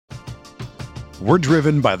We're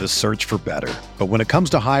driven by the search for better. But when it comes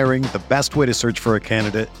to hiring, the best way to search for a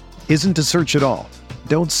candidate isn't to search at all.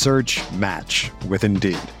 Don't search, match with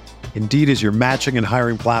Indeed. Indeed is your matching and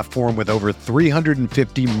hiring platform with over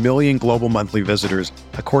 350 million global monthly visitors,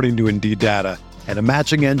 according to Indeed data, and a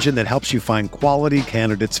matching engine that helps you find quality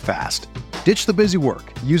candidates fast. Ditch the busy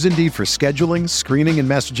work. Use Indeed for scheduling, screening, and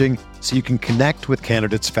messaging so you can connect with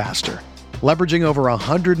candidates faster. Leveraging over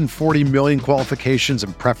 140 million qualifications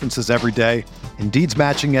and preferences every day, Indeed's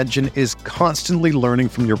matching engine is constantly learning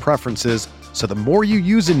from your preferences, so the more you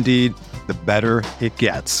use Indeed, the better it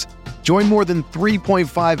gets. Join more than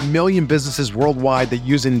 3.5 million businesses worldwide that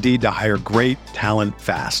use Indeed to hire great talent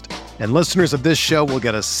fast. And listeners of this show will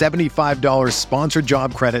get a $75 sponsored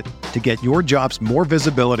job credit to get your jobs more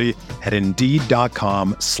visibility at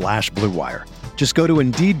Indeed.com/Blue Wire. Just go to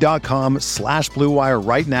Indeed.com/Blue Wire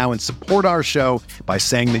right now and support our show by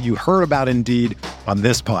saying that you heard about Indeed on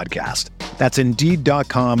this podcast. That's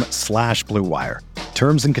Indeed.com/Blue Wire.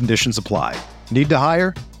 Terms and conditions apply. Need to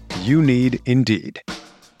hire? You need Indeed.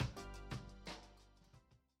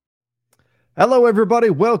 Hello, everybody.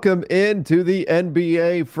 Welcome into the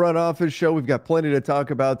NBA Front Office Show. We've got plenty to talk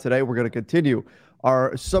about today. We're going to continue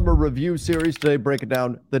our summer review series today, breaking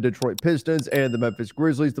down the Detroit Pistons and the Memphis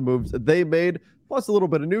Grizzlies, the moves that they made, plus a little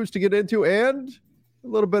bit of news to get into and a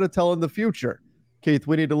little bit of telling the future. Keith,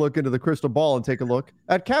 we need to look into the crystal ball and take a look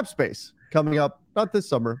at cap space coming up, not this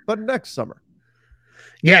summer, but next summer.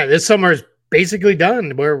 Yeah, this summer is basically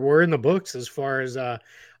done. We're in the books as far as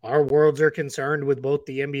our worlds are concerned with both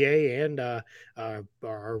the NBA and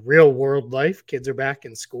our real world life. Kids are back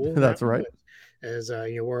in school. That's right. As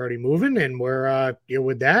we're already moving, and we're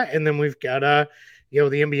with that, and then we've got the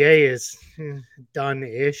NBA is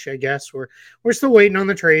done-ish. I guess we're still waiting on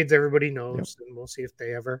the trades. Everybody knows, and we'll see if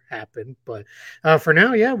they ever happen. But for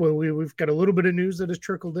now, yeah, we've got a little bit of news that has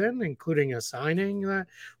trickled in, including a signing that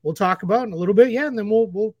we'll talk about in a little bit. Yeah, and then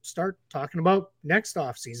we'll start talking about next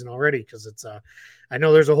off season already, because it's I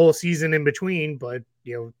know there's a whole season in between, but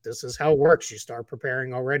this is how it works. You start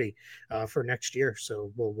preparing already for next year.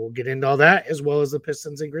 So we'll get into all that, as well as the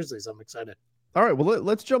Pistons and Grizzlies. I'm excited. All right, well,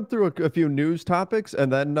 let's jump through a few news topics, and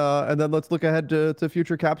then let's look ahead to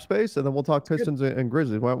future cap space, and then we'll talk Pistons and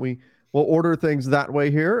Grizzlies. Why don't we'll order things that way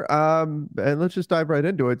here, and let's just dive right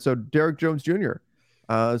into it. So Derrick Jones Jr.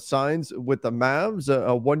 Signs with the Mavs,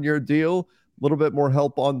 a one-year deal, a little bit more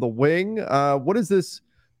help on the wing. What does this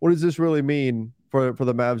really mean for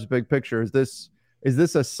the Mavs' big picture? Is this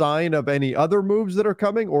a sign of any other moves that are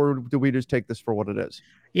coming, or do we just take this for what it is?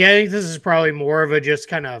 Yeah, I think this is probably more of a just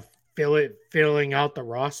kind of filling out the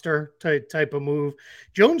roster type of move.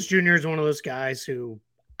 Jones Jr. is one of those guys who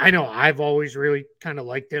I know I've always really kind of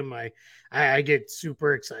liked him. I get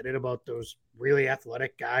super excited about those really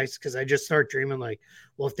athletic guys, because I just start dreaming like,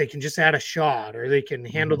 well, if they can just add a shot, or they can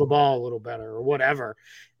handle the ball a little better, or whatever.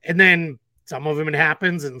 And then some of them it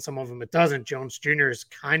happens and some of them it doesn't. Jones Jr. has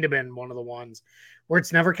kind of been one of the ones where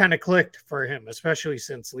it's never kind of clicked for him, especially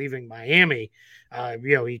since leaving Miami.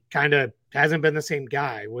 He kind of hasn't been the same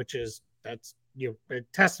guy, that's a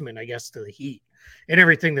testament, I guess, to the Heat and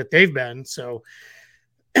everything that they've been. So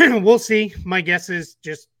we'll see. My guess is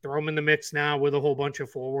just throw him in the mix now with a whole bunch of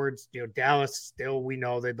forwards. Dallas still, we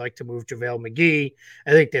know they'd like to move JaVale McGee.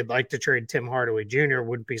 I think they'd like to trade Tim Hardaway Jr.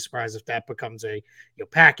 Wouldn't be surprised if that becomes a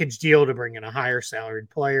package deal to bring in a higher salaried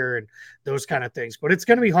player and those kind of things. But it's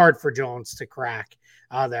going to be hard for Jones to crack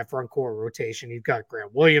that front court rotation. You've got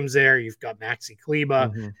Grant Williams there. You've got Maxi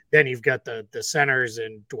Kleba. Then you've got the centers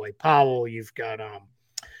and Dwight Powell. You've got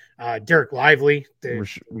Derek Lively,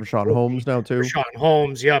 Rashawn Holmes now too. Rashawn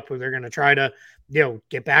Holmes, yep. They're going to try to,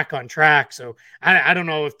 get back on track. So I don't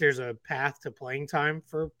know if there's a path to playing time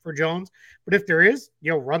for Jones, but if there is,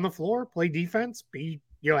 run the floor, play defense, be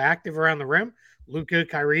active around the rim. Luka,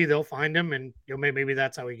 Kyrie, they'll find him, and maybe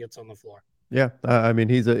that's how he gets on the floor. Yeah, I mean,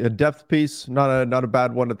 he's a depth piece, not a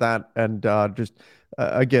bad one at that, and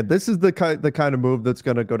again, this is the kind of move that's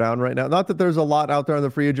going to go down right now. Not that there's a lot out there on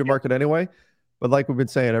the free agent market anyway. But like we've been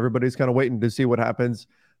saying, everybody's kind of waiting to see what happens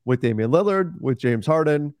with Damian Lillard, with James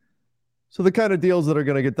Harden. So the kind of deals that are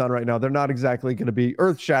going to get done right now, they're not exactly going to be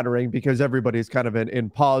earth-shattering, because everybody's kind of in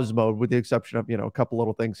pause mode, with the exception of a couple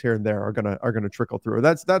little things here and there are going to trickle through.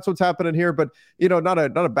 That's what's happening here. But not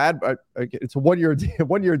a bad. It's a one year deal,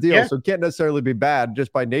 yeah. So it can't necessarily be bad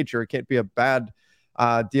just by nature. It can't be a bad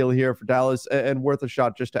deal here for Dallas, and worth a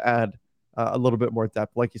shot just to add a little bit more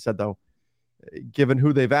depth. Like you said, though, given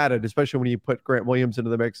who they've added, especially when you put Grant Williams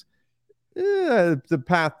into the mix, the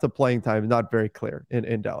path to playing time is not very clear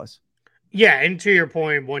in Dallas. Yeah, and to your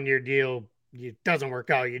point, 1 year deal it doesn't work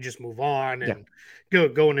out, you just move on Yeah.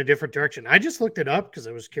 and go in a different direction. I just looked it up because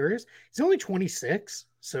I was curious. He's only 26,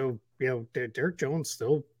 so Derek Jones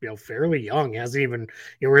still fairly young. Hasn't even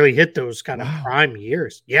really hit those kind of Wow. prime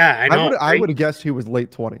years. Yeah, I know, I right? would have guessed he was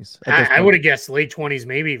late 20s at this I point. would have guessed late 20s,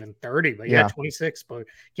 maybe even 30, but yeah, Yeah. 26. But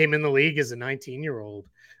came in the league as a 19-year-old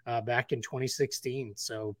back in 2016.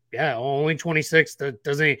 So yeah, only 26.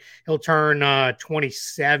 Doesn't he? He'll turn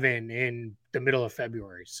 27 in the middle of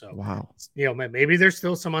February. So Wow. maybe there's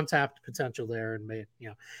still some untapped potential there. And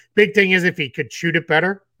big thing is if he could shoot it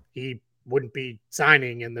better, he wouldn't be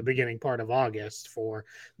signing in the beginning part of August for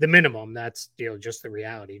the minimum. That's just the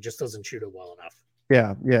reality. He just doesn't shoot it well enough.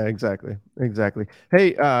 Yeah, exactly. Exactly.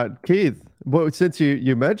 Hey, Keith, well, since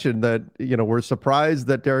you mentioned that, we're surprised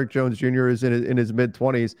that Derek Jones Jr. is in his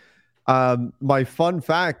mid-20s. My fun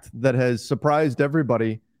fact that has surprised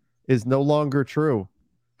everybody is no longer true.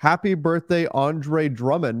 Happy birthday, Andre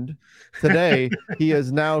Drummond. Today, he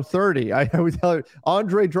is now 30. I would tell you,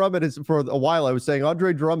 Andre Drummond is, for a while, I was saying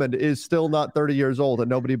Andre Drummond is still not 30 years old, and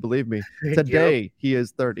nobody believed me. Today, he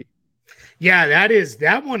is 30. Yeah,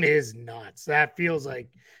 that one is nuts. That feels like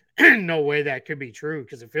no way that could be true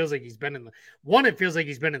because it feels like he's been it feels like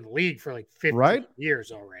he's been in the league for like 15 Right?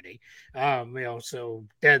 years already. So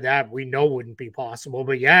that we know wouldn't be possible.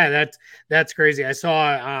 But yeah, that's crazy. I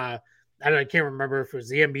saw I can't remember if it was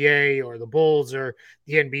the NBA or the Bulls or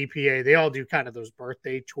the NBPA. They all do kind of those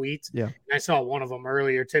birthday tweets. Yeah. And I saw one of them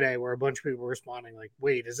earlier today where a bunch of people were responding like,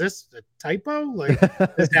 wait, is this a typo? Like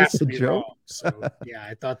this Is has this to a be joke? wrong. So yeah,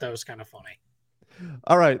 I thought that was kind of funny.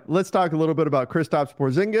 All right, let's talk a little bit about Kristaps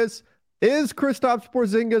Porzingis. Is Kristaps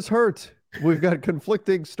Porzingis hurt? We've got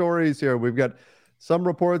conflicting stories here. We've got some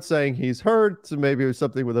reports saying he's hurt, so maybe it was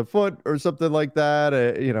something with a foot or something like that.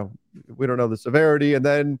 We don't know the severity. And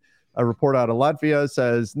then a report out of Latvia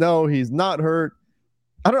says no, he's not hurt.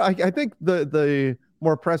 I think the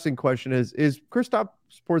more pressing question is Kristaps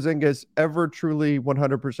Porzingis ever truly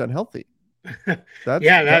 100% healthy?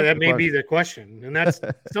 That may be the question, and that's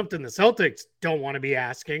something the Celtics don't want to be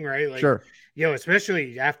asking, right? Like, sure.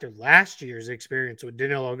 Especially after last year's experience with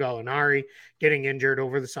Danilo Gallinari getting injured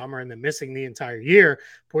over the summer and then missing the entire year.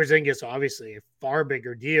 Porzingis obviously a far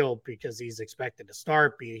bigger deal because he's expected to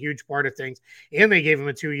start, be a huge part of things, and they gave him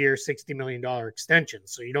a 2-year, $60 million extension.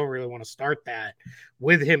 So you don't really want to start that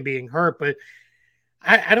with him being hurt, but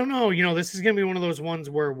I don't know. This is going to be one of those ones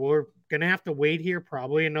where we're going to have to wait here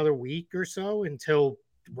probably another week or so until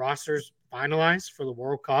rosters finalized for the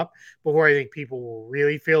World Cup before I think people will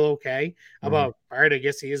really feel okay about, all right, I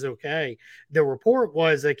guess he is okay. The report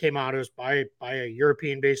was that came out, it was by a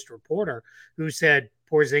European-based reporter who said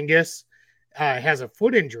Porzingis has a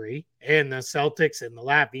foot injury, and the Celtics and the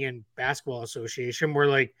Latvian Basketball Association were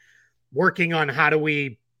like working on how do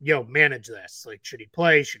we manage this? Like, should he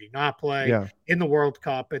play? Should he not play in the World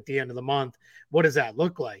Cup at the end of the month? What does that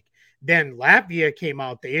look like? Then Latvia came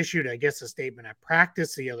out. They issued, I guess, a statement at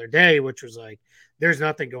practice the other day, which was like, there's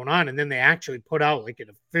nothing going on. And then they actually put out like an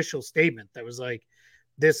official statement that was like,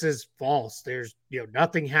 this is false. There's,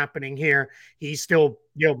 nothing happening here. He's still,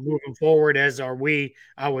 moving forward, as are we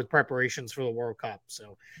with preparations for the World Cup.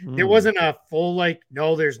 So there wasn't a full, like,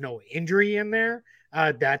 no, there's no injury in there.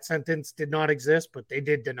 That sentence did not exist, but they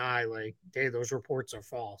did deny, like, hey, those reports are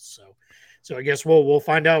false. So I guess we'll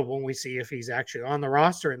find out when we see if he's actually on the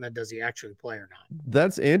roster and then does he actually play or not.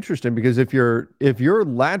 That's interesting because if you're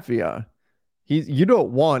Latvia, you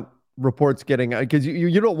don't want reports getting, because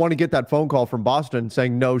you don't want to get that phone call from Boston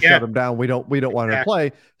saying no, shut him down. We don't want him to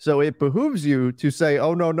play. So it behooves you to say,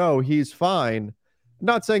 oh no, he's fine.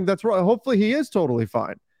 Not saying that's wrong. Hopefully he is totally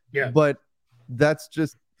fine. Yeah, but that's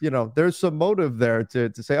just, there's some motive there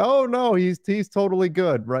to say, oh no, he's totally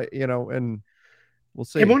good, right? And we'll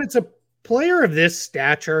see. And when it's a player of this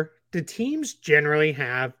stature, the teams generally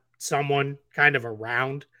have someone kind of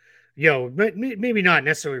around, maybe not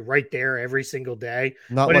necessarily right there every single day.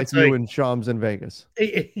 Not but like it's you and Shams in Vegas.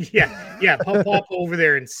 Yeah. Pop over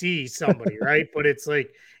there and see somebody, right? But it's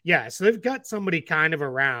like, so they've got somebody kind of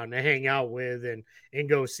around to hang out with and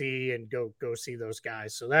go see those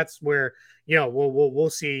guys. So that's where, we'll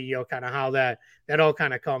see, kind of how that all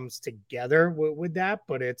kind of comes together with that.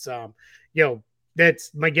 But it's,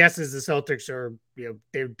 that's my guess is the Celtics are,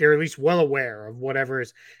 they're at least well aware of whatever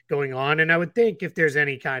is going on. And I would think if there's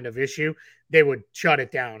any kind of issue, they would shut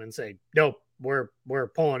it down and say, nope, we're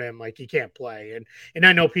pulling him, like he can't play. And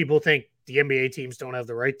I know people think the NBA teams don't have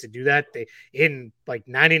the right to do that. They, in like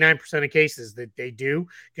 99% of cases, that they do,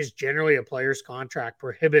 because generally a player's contract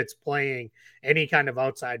prohibits playing any kind of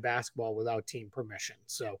outside basketball without team permission.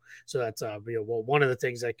 So that's one of the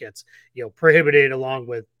things that gets prohibited, along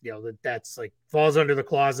with that's like falls under the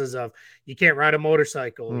clauses of you can't ride a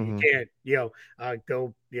motorcycle, you can't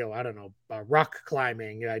go I don't know, rock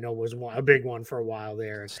climbing. I know was a big one for a while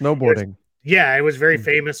there. Snowboarding. It was very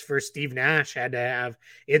famous for Steve Nash had to have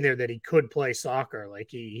in there that he could play soccer. Like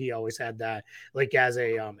he always had that like as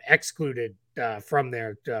a excluded from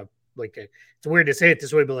there. It's weird to say it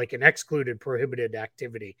this way, but like an excluded, prohibited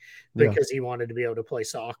activity because he wanted to be able to play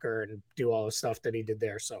soccer and do all the stuff that he did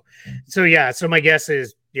there. So my guess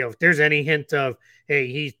is, if there's any hint of,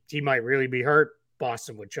 hey, he might really be hurt,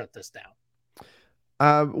 Boston would shut this down.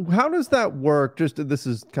 How does that work? This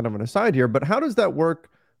is kind of an aside here, but how does that work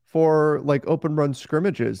for like open run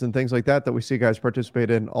scrimmages and things like that we see guys participate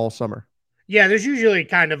in all summer? Yeah, there's usually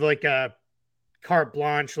kind of like a carte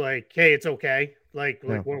blanche, like, hey, it's okay. Like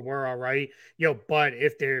we're all right. But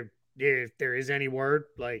if there is any word,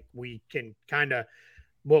 like we can kind of,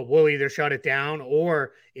 we'll either shut it down,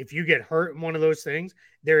 or if you get hurt in one of those things,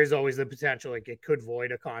 there is always the potential, like it could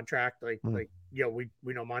void a contract. We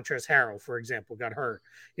know Montrezl Harrell, for example, got hurt,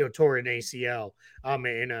 tore an ACL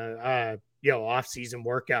in a off-season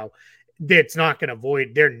workout. It's not going to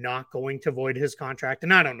void. They're not going to void his contract.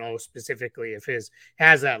 And I don't know specifically if his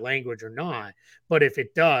has that language or not, but if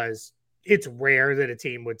it does, it's rare that a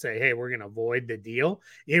team would say, hey, we're going to void the deal.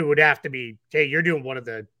 It would have to be, hey, you're doing one of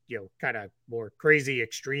the, kind of more crazy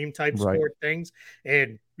extreme type sport things.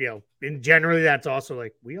 And, and generally that's also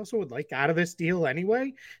like, we also would like out of this deal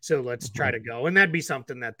anyway. So let's try to go. And that'd be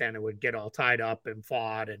something that then it would get all tied up and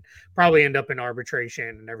fought and probably end up in arbitration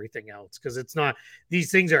and everything else. Cause it's not,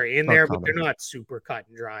 these things are in there, but they're not super cut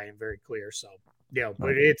and dry and very clear. So,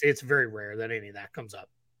 but it's very rare that any of that comes up.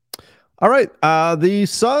 All right. The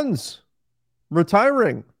Suns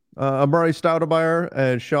retiring Amari Stoudemire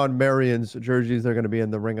and Sean Marion's jerseys. They're going to be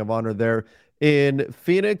in the Ring of Honor there in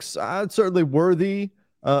Phoenix. Certainly worthy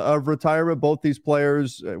of retirement. Both these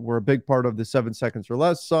players were a big part of the 7 seconds or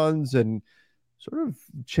less Suns and sort of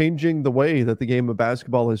changing the way that the game of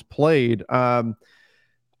basketball is played. I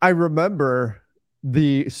remember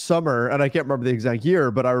the summer, and I can't remember the exact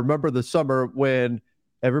year, but I remember the summer when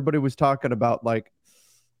everybody was talking about, like,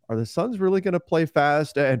 are the Suns really going to play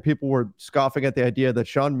fast? And people were scoffing at the idea that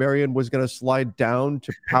Sean Marion was going to slide down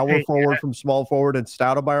to power forward from small forward, and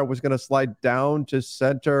Stoudemire was going to slide down to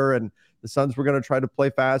center, and the Suns were going to try to play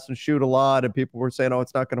fast and shoot a lot. And people were saying, oh,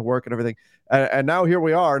 it's not going to work and everything. And now here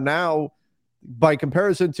we are. Now, by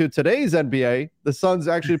comparison to today's NBA, the Suns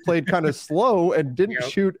actually played kind of slow and didn't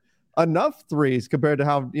shoot enough threes compared to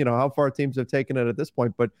how far teams have taken it at this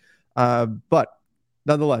point. But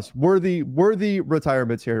nonetheless, worthy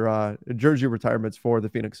retirements here, jersey retirements for the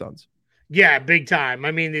Phoenix Suns. Yeah, big time.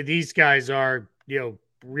 I mean, these guys are,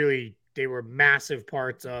 really, they were massive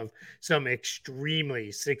parts of some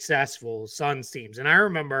extremely successful Suns teams. And I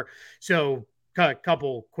remember, so a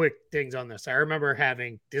couple quick things on this. I remember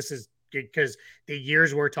this is because the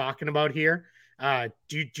years we're talking about here,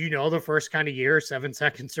 do you know the first kind of year, 7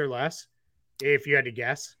 seconds or less, if you had to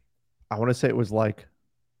guess? I want to say it was like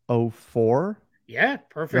 04. Yeah,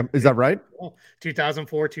 perfect. Is that right?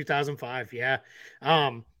 2004, 2005. Yeah.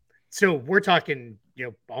 So we're talking,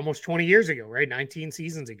 almost 20 years ago, right? 19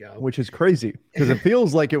 seasons ago. Which is crazy because it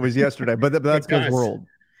feels like it was yesterday, but that's because we're old.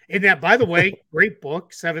 And that, by the way, great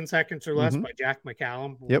book, 7 Seconds or Less by Jack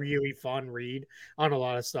McCallum. Really fun read on a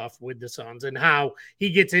lot of stuff with the Suns and how he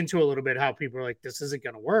gets into a little bit how people are like, this isn't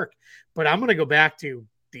going to work. But I'm going to go back to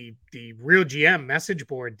the real GM message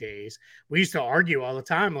board days. We used to argue all the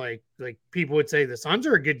time. Like people would say the Suns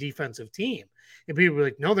are a good defensive team. And people were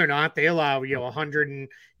like, no, they're not. They allow,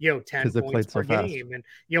 110 points per game and,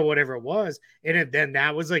 whatever it was. And then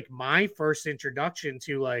that was like my first introduction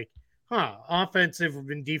to like, offensive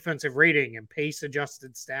and defensive rating and pace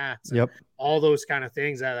adjusted stats. And all those kind of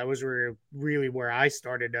things. That was really where I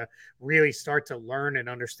started to really start to learn and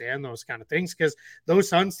understand those kind of things. Because those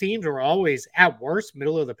Suns teams were always at worst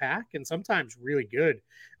middle of the pack and sometimes really good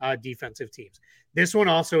defensive teams. This one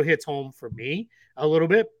also hits home for me a little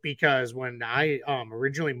bit because when I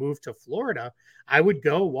originally moved to Florida, I would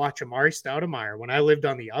go watch Amari Stoudemire when I lived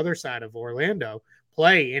on the other side of Orlando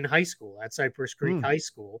play in high school at Cypress Creek High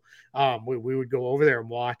School. We would go over there and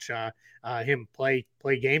watch him play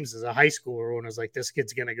games as a high schooler when I was like, this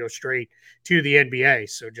kid's going to go straight to the NBA.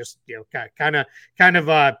 So just, kind of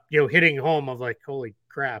hitting home of like, holy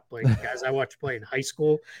crap, like guys I watched play in high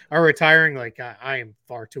school are retiring. Like I am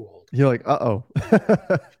far too old. You're like, uh-oh.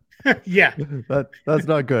 Yeah. That's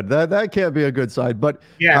not good. That can't be a good sign. But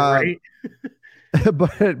Yeah. Right.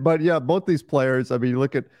 but yeah, both these players. I mean, you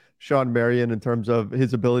look at Sean Marion in terms of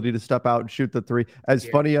his ability to step out and shoot the three. As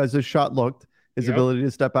Yeah. funny as his shot looked, his Yep. ability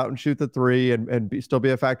to step out and shoot the three and still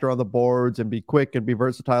be a factor on the boards and be quick and be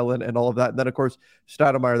versatile and all of that. And then of course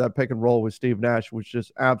Stoudemire, that pick and roll with Steve Nash was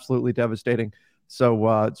just absolutely devastating.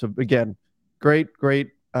 So again, great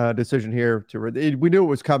decision here we knew it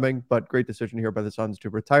was coming, but great decision here by the Suns to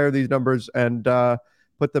retire these numbers and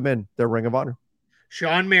put them in their Ring of Honor.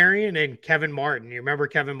 Sean Marion and Kevin Martin. You remember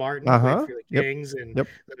Kevin Martin played for the Kings and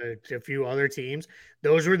a few other teams.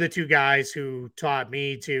 Those were the two guys who taught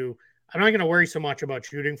me I'm not going to worry so much about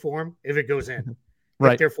shooting form if it goes in.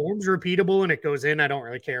 Right. If their form's repeatable and it goes in, I don't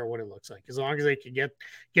really care what it looks like, as long as they can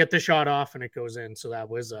get the shot off and it goes in. So that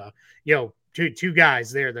was two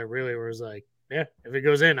guys there that really was like, yeah, if it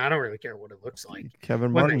goes in, I don't really care what it looks like.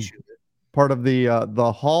 Kevin Martin, part of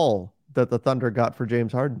the haul that the Thunder got for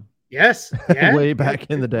James Harden. Yes. Yeah. Way back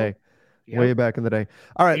in the day. Yep. Way back in the day.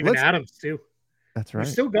 All right. Steven Adams too. That's right.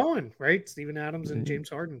 They're still going, right? Steven Adams and James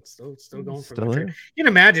Harden still going for the trade. You can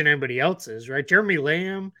imagine anybody else's, right? Jeremy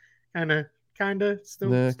Lamb, kind of,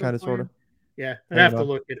 still kind of, sort of. Yeah, I'd have to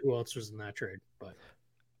look at who else was in that trade. But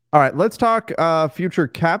all right, let's talk future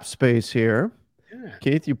cap space here. Yeah.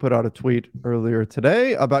 Keith, you put out a tweet earlier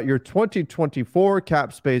today about your 2024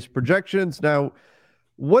 cap space projections. Now,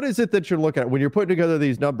 what is it that you're looking at when you're putting together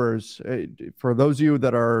these numbers? For those of you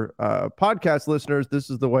that are podcast listeners,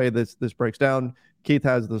 this is the way this breaks down. Keith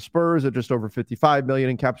has the Spurs at just over 55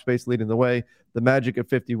 million in cap space leading the way. The Magic at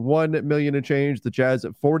 51 million and change. The Jazz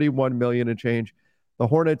at 41 million and change. The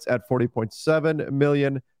Hornets at 40.7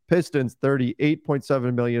 million. Pistons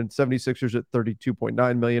 38.7 million. 76ers at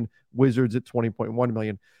 32.9 million. Wizards at 20.1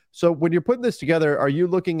 million. So when you're putting this together, are you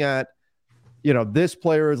looking at, this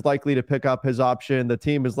player is likely to pick up his option, the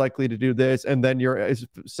team is likely to do this, and then you're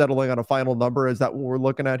settling on a final number? Is that what we're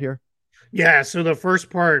looking at here? Yeah, so the first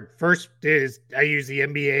is I use the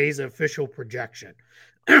NBA's official projection,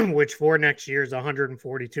 which for next year is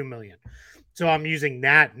 142 million. So I'm using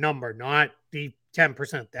that number, not the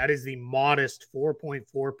 10%. That is the modest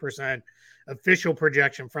 4.4% official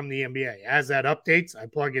projection from the NBA. As that updates, I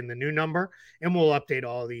plug in the new number and we'll update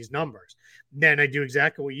all of these numbers. Then I do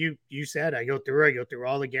exactly what you said. I go through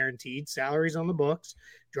all the guaranteed salaries on the books,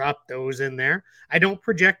 drop those in there. I don't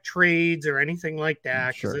project trades or anything like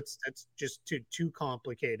that because that's just too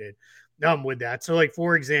complicated with that. So like,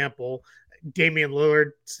 for example, Damian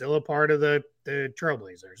Lillard still a part of the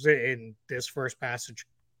Trailblazers in this first passage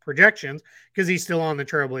projections because he's still on the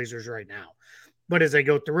Trailblazers right now. But as I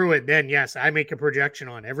go through it, then yes, I make a projection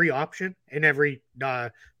on every option and every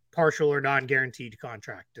partial or non-guaranteed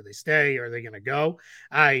contract. Do they stay? Or are they going to go?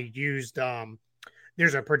 I used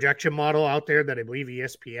there's a projection model out there that I believe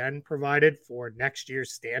ESPN provided for next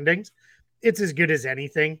year's standings. It's as good as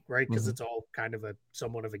anything, right? Because it's all kind of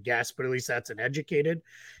somewhat of a guess, but at least that's an educated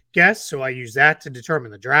guess. So I use that to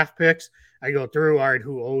determine the draft picks. I go through, all right,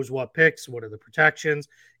 who owes what picks? What are the protections?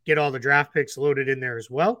 Get all the draft picks loaded in there as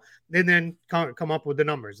well, and then come up with the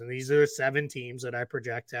numbers. And these are the 7 teams that I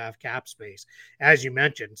project to have cap space, as you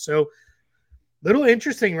mentioned. So little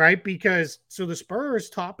interesting, right? Because the Spurs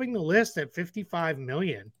topping the list at 55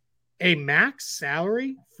 million, a max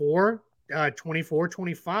salary for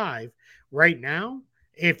 24-25 right now.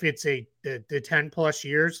 If it's the 10 plus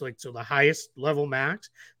years, the highest level max,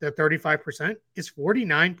 the 35% is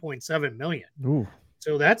 49.7 million. Ooh.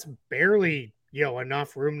 So that's barely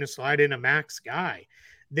enough room to slide in a max guy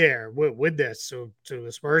there with this. So the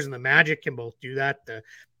Spurs and the Magic can both do that.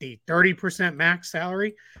 The 30% max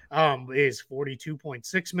salary is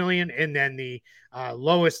 42.6 million, and then the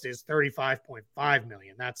lowest is 35.5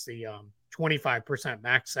 million. That's the 25%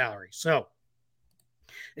 max salary. So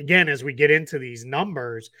again, as we get into these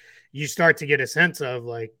numbers, you start to get a sense of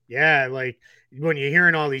when you're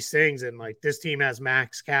hearing all these things and this team has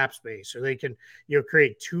max cap space, or they can,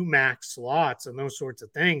 create 2 max slots and those sorts of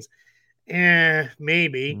things.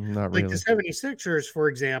 Maybe. Not really. The 76ers, for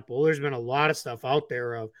example, there's been a lot of stuff out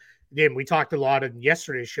there again, we talked a lot in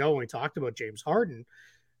yesterday's show when we talked about James Harden.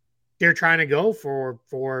 They're trying to go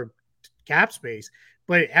for cap space,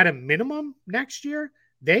 but at a minimum next year,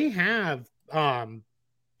 they have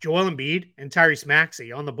Joel Embiid and Tyrese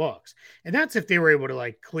Maxey on the books. And that's if they were able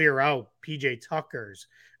to clear out PJ Tucker's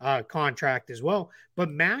contract as well. But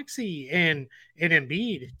Maxey and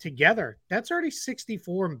Embiid together, that's already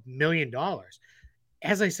 $64 million.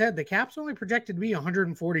 As I said, the cap's only projected to be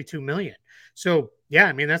 $142 million. So Yeah,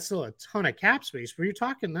 I mean that's still a ton of cap space. But you're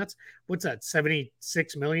talking what's that,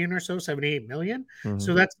 76 million or so, 78 million. Mm-hmm.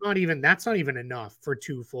 So that's not even enough for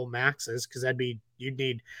two full maxes, because you'd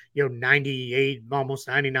need 98, almost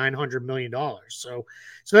 9,900 million dollars. So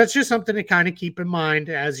that's just something to kind of keep in mind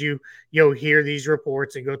as you hear these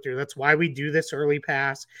reports and go through. That's why we do this early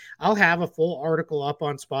pass. I'll have a full article up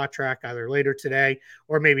on Spot Track either later today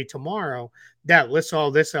or maybe tomorrow that lists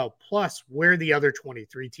all this out, plus where the other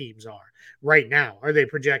 23 teams are right now. Are they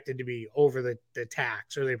projected to be over the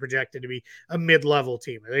tax? Are they projected to be a mid-level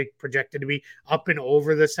team? Are they projected to be up and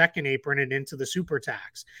over the second apron and into the super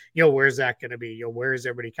tax? Where's that going to be? Where is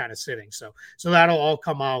everybody kind of sitting? So that'll all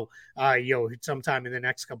come out, sometime in the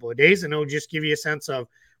next couple of days, and it'll just give you a sense of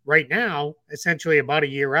right now, essentially about a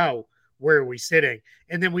year out, where are we sitting?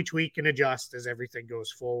 And then we tweak and adjust as everything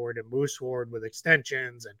goes forward and moves forward with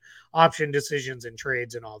extensions and option decisions and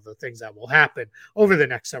trades and all the things that will happen over the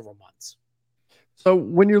next several months. So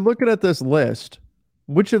when you're looking at this list,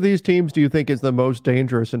 which of these teams do you think is the most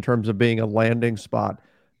dangerous in terms of being a landing spot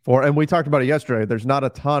for, and we talked about it yesterday, there's not a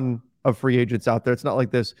ton of free agents out there. It's not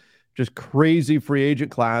like this just crazy free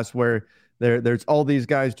agent class where there's all these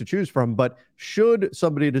guys to choose from. But should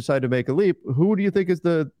somebody decide to make a leap, who do you think is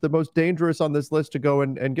the most dangerous on this list to go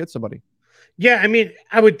and get somebody? Yeah, I mean,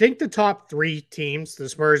 I would think the top three teams, the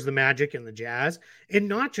Spurs, the Magic, and the Jazz, and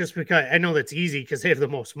not just because I know that's easy because they have the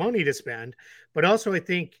most money to spend, but also I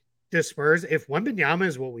think the Spurs, if Wembanyama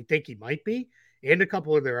is what we think he might be, and a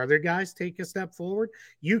couple of their other guys take a step forward,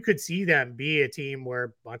 you could see them be a team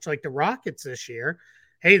where, much like the Rockets this year,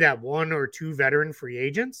 hey, that one or two veteran free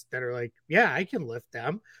agents that are like, yeah, I can lift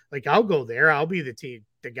them. Like, I'll go there. I'll be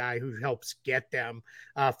the guy who helps get them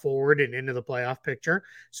forward and into the playoff picture.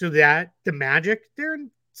 So that the Magic, they're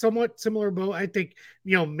in somewhat similar boat. I think,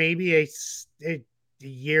 maybe a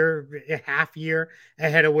half year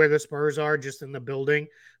ahead of where the Spurs are just in the building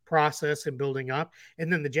process and building up.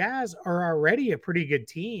 And then the Jazz are already a pretty good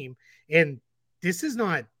team. And this is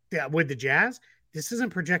not with the Jazz. This doesn't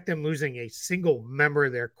project them losing a single member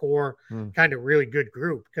of their core kind of really good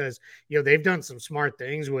group, because, they've done some smart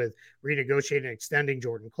things with renegotiating and extending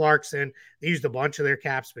Jordan Clarkson. They used a bunch of their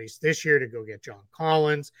cap space this year to go get John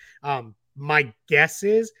Collins. My guess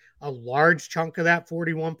is a large chunk of that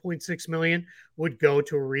 $41.6 million would go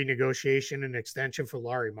to a renegotiation and extension for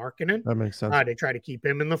Lauri Markkanen. That makes sense. To try to keep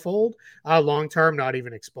him in the fold long term, not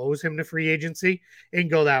even expose him to free agency and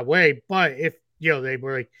go that way. But if they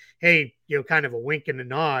were like, hey, kind of a wink and a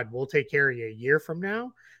nod, we'll take care of you a year from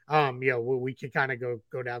now. We could kind of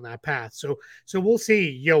go down that path. So we'll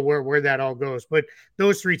see, where that all goes. But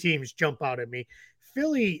those three teams jump out at me.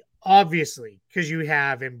 Philly, obviously, because you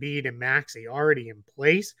have Embiid and Maxey already in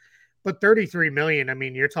place, but 33 million, I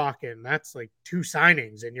mean, you're talking, that's like two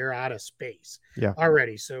signings and you're out of space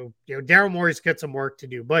already. So, Daryl Morey's got some work to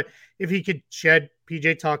do. But if he could shed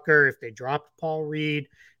PJ Tucker, if they dropped Paul Reed,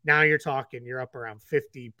 now you're up around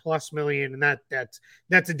 50 plus million. And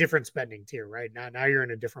that's a different spending tier, right? Now you're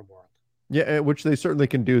in a different world. Yeah, which they certainly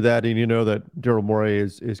can do that. And that Daryl Morey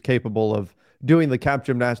is capable of doing the cap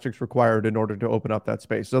gymnastics required in order to open up that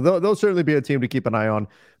space. So they'll certainly be a team to keep an eye on.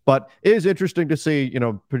 But it is interesting to see,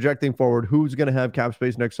 projecting forward, who's going to have cap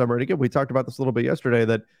space next summer. And again, we talked about this a little bit yesterday,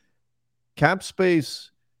 that cap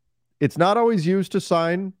space, it's not always used to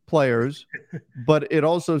sign players, but it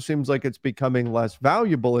also seems like it's becoming less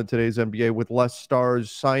valuable in today's NBA with less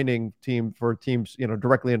stars signing teams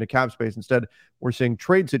directly into cap space. Instead, we're seeing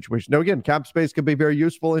trade situations. Now, again, cap space can be very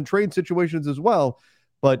useful in trade situations as well,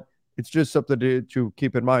 but it's just something to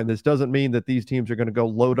keep in mind. This doesn't mean that these teams are going to go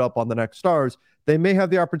load up on the next stars. They may have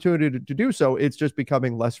the opportunity to do so. It's just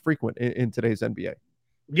becoming less frequent in today's NBA.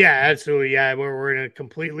 Yeah, absolutely. Yeah, we're in a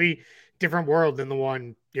completely different world than the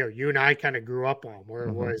one you and I kind of grew up on, where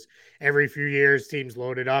it was every few years teams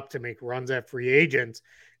loaded up to make runs at free agents.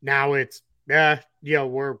 Now it's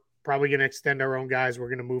we're probably going to extend our own guys. We're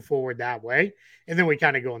going to move forward that way, and then we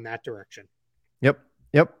kind of go in that direction.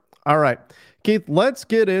 Yep. All right, Keith, let's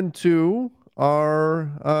get into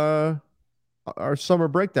our summer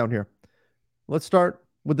breakdown here. Let's start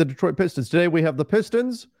with the Detroit Pistons. Today we have the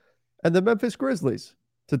Pistons and the Memphis Grizzlies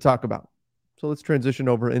to talk about. So let's transition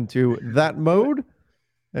over into that mode,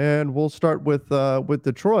 and we'll start with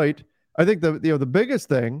Detroit. I think the biggest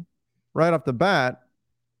thing right off the bat,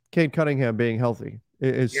 Cade Cunningham being healthy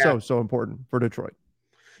is so important for Detroit.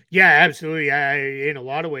 Yeah, absolutely. In a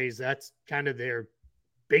lot of ways, that's kind of their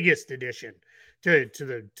biggest addition to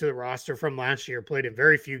the roster from last year. Played in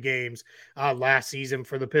very few games last season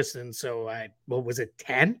for the Pistons. So what was it,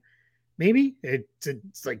 10? Maybe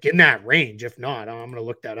it's like in that range. If not, I'm going to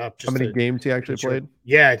look that up. How many games he actually played?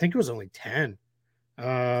 Yeah, I think it was only 10.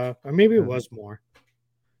 Or maybe it was more.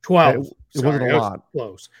 12. It wasn't a That was lot.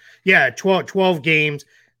 close. Yeah, 12 games.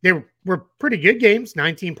 They were pretty good games,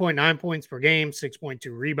 19.9 points per game,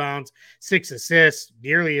 6.2 rebounds, 6 assists,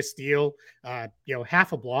 nearly a steal,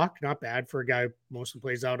 half a block. Not bad for a guy who mostly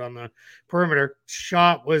plays out on the perimeter.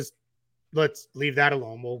 Shot was, let's leave that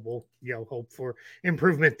alone. We'll hope for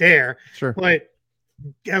improvement there. Sure. But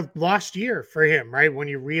a lost year for him, right? When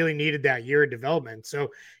you really needed that year of development. So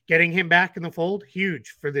getting him back in the fold,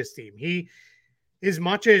 huge for this team. He, as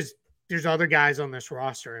much as there's other guys on this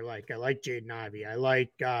roster I like Jaden Ivey, I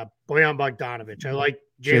like Bojan Bogdanovic, I like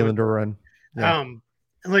Jalen Duren. Yeah.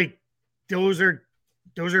 Like those are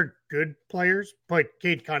good players, but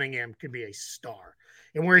Cade Cunningham could be a star.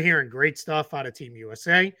 And we're hearing great stuff out of Team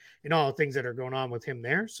USA and all the things that are going on with him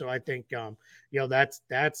there. So I think that's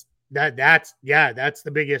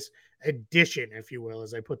the biggest addition, if you will,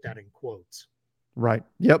 as I put that in quotes. Right.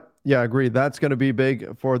 Yep. Yeah, I agree. That's going to be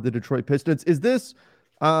big for the Detroit Pistons. Is this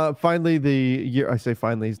finally the year? I say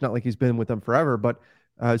finally, it's not like he's been with them forever, but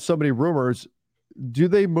so many rumors. Do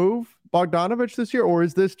they move Bogdanovic this year, or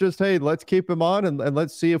is this just, hey, let's keep him on and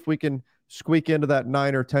let's see if we can squeak into that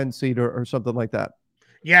 9 or 10 seed or something like that?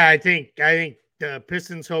 Yeah, I think the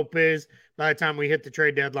Pistons' hope is by the time we hit the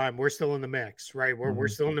trade deadline, we're still in the mix, right? We're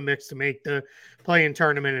still in the mix to make the play-in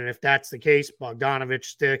tournament, and if that's the case, Bogdanovic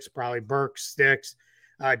sticks, probably Burke sticks,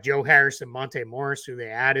 Joe Harris and Monte Morris, who they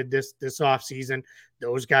added this offseason,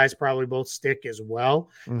 those guys probably both stick as well.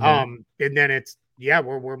 And then it's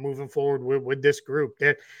we're moving forward with this group.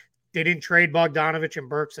 That they didn't trade Bogdanovic and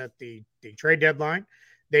Burks at the trade deadline.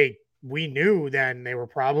 We knew then they were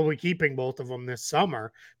probably keeping both of them this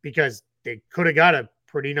summer because they could have got a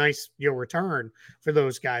pretty nice return for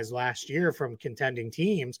those guys last year from contending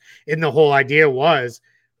teams. And the whole idea was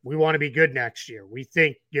we want to be good next year. We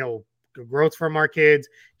think, growth from our kids,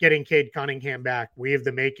 getting Cade Cunningham back, we have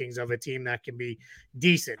the makings of a team that can be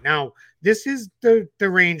decent. Now, this is the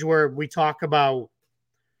range where we talk about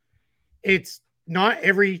it's not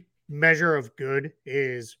every measure of good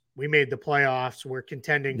is we made the playoffs, we're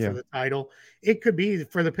contending for the title. It could be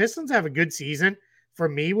for the Pistons to have a good season. For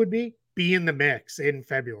me, would be in the mix in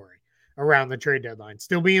February around the trade deadline,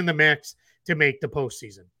 still be in the mix to make the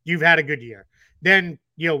postseason. You've had a good year. Then,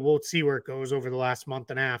 we'll see where it goes over the last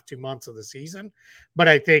month and a half, 2 months of the season. But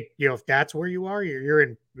I think, if that's where you are, you're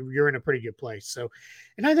in a pretty good place. So,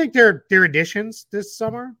 and I think their additions this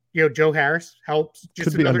summer, Joe Harris helps.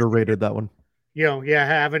 Could be underrated, that one.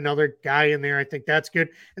 Have another guy in there. I think that's good.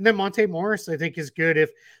 And then Monte Morris, I think, is good.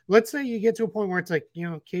 If, let's say you get to a point where it's like,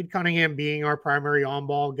 Cade Cunningham being our primary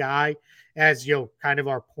on-ball guy as, kind of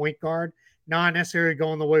our point guard, not necessarily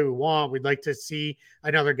going the way we want. We'd like to see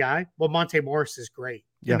another guy. Well, Monte Morris is great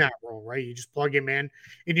in that role, right? You just plug him in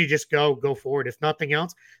and you just go forward. If nothing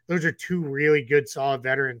else, those are two really good, solid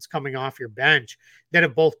veterans coming off your bench that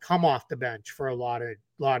have both come off the bench for a lot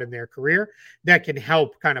in their career that can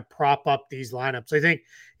help kind of prop up these lineups. I think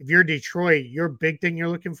if you're Detroit, your big thing you're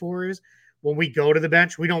looking for is when we go to the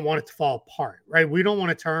bench, we don't want it to fall apart, right? We don't want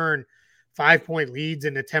to turn 5-point leads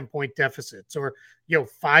into 10-point deficits or,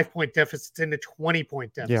 5-point deficits into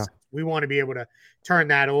 20-point deficits. Yeah. We want to be able to turn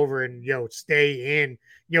that over and, stay in,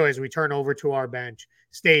 as we turn over to our bench,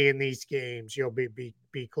 stay in these games,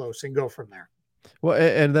 be close and go from there. Well,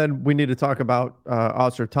 and then we need to talk about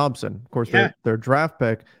Oscar Thompson, of course, their draft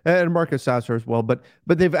pick, and Marcus Sasser as well. But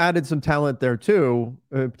they've added some talent there too,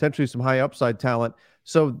 potentially some high upside talent.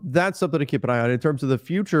 So that's something to keep an eye on in terms of the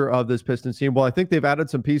future of this Pistons team. Well, I think they've added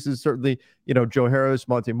some pieces, certainly, Joe Harris,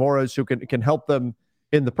 Monte Morris, who can help them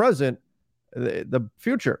in the present. The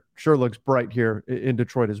future sure looks bright here in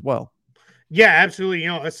Detroit as well. Yeah, absolutely.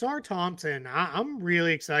 Oscar Thompson, I'm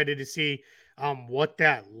really excited to see what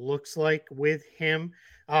that looks like with him.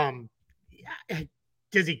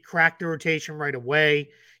 Does he crack the rotation right away?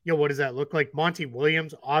 What does that look like? Monty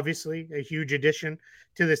Williams, obviously a huge addition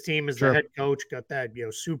to this team as the head coach, got that,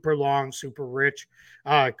 super long, super rich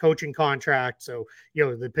coaching contract. So,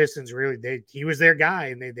 the Pistons really, he was their guy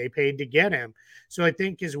and they paid to get him. So I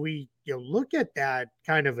think as we, look at that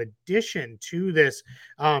kind of addition to this,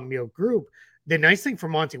 group, the nice thing for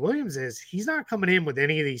Monty Williams is he's not coming in with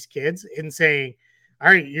any of these kids and saying, all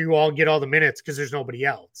right, you all get all the minutes because there's nobody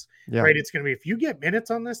else, right? It's going to be, if you get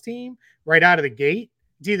minutes on this team right out of the gate,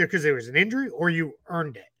 it's either because there was an injury or you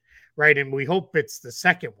earned it, right? And we hope it's the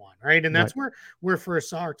second one, right? And that's where for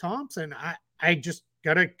Oscar Thompson, I just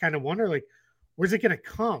got to kind of wonder, like, where's it going to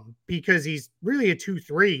come? Because he's really a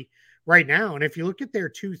 2-3 right now. And if you look at their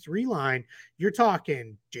 2-3 line, you're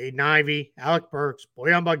talking Jaden Ivey, Alec Burks,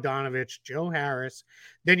 Bojan Bogdanovic, Joe Harris.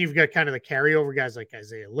 Then you've got kind of the carryover guys like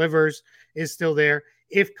Isaiah Livers is still there.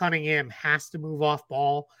 if Cunningham has to move off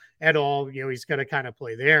ball at all, he's going to kind of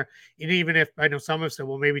play there. And even if I know some have said,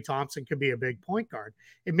 well, maybe Thompson could be a big point guard,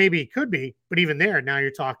 and maybe he could be, but even there, now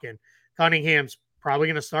you're talking Cunningham's probably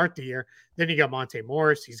going to start the year. Then you got Monte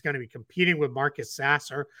Morris. He's going to be competing with Marcus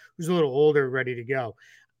Sasser, who's a little older, ready to go.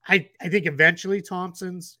 I think eventually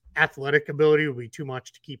Thompson's athletic ability will be too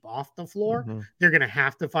much to keep off the floor. Mm-hmm. They're going to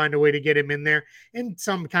have to find a way to get him in there, and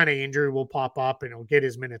some kind of injury will pop up and he'll get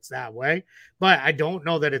his minutes that way. But I don't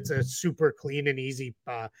know that it's a super clean and easy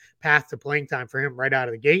path to playing time for him right out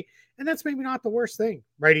of the gate. And that's maybe not the worst thing,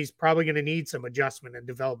 right? He's probably going to need some adjustment and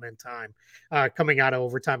development time coming out of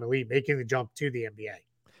overtime elite, making the jump to the NBA.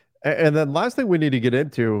 And then last thing we need to get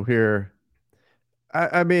into here,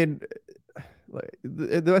 I mean,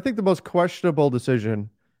 I think the most questionable decision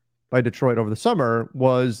by Detroit over the summer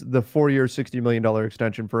was the 4-year, $60 million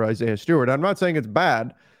extension for Isaiah Stewart. I'm not saying it's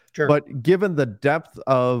bad, sure, but given the depth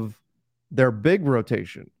of their big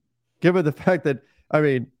rotation, given the fact that, I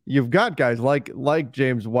mean, you've got guys like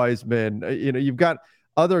James Wiseman, you've got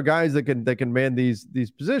other guys that can man these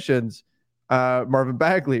positions, Marvin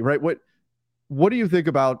Bagley, right? What do you think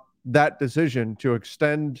about that decision to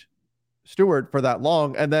extend Stewart for that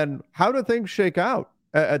long? And then how do things shake out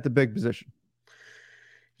at the big position?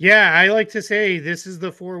 Yeah, I like to say this is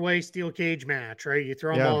the 4-way steel cage match, right? You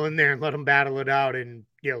throw them all in there and let them battle it out. And,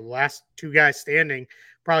 the last two guys standing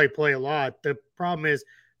probably play a lot. The problem is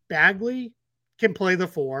Bagley can play the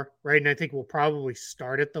 4, right? And I think we'll probably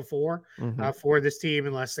start at the 4 for this team,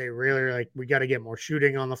 unless they really we got to get more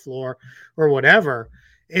shooting on the floor or whatever.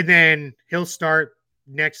 And then he'll start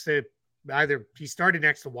next to he started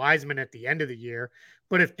next to Wiseman at the end of the year,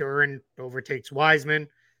 but if Duren overtakes Wiseman,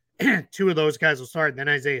 two of those guys will start. And then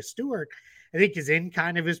Isaiah Stewart, I think, is in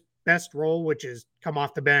kind of his best role, which is come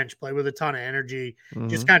off the bench, play with a ton of energy,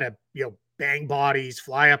 just kind of, bang bodies,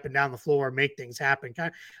 fly up and down the floor, make things happen.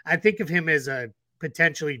 I think of him as a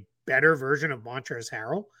potentially better version of Montrezl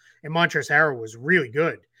Harrell. And Montrezl Harrell was really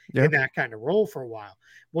good in that kind of role for a while.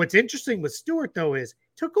 What's interesting with Stewart, though, is he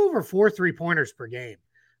took over 4 3-pointers per game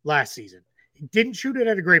last season. He didn't shoot it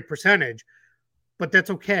at a great percentage, but that's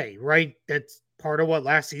okay, right? That's part of what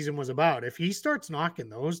last season was about. If he starts knocking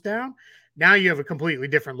those down, now you have a completely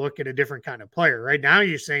different look at a different kind of player, right? Now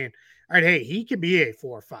you're saying, all right, hey, he can be a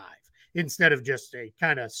 4-5 instead of just a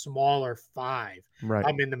kind of smaller 5. Right.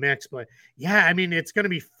 I'm in the mix. But yeah, I mean, it's going to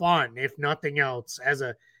be fun, if nothing else, as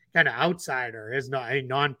a kind of outsider, as a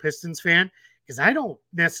non-Pistons fan, because I don't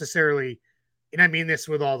necessarily, and I mean this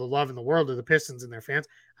with all the love in the world of the Pistons and their fans,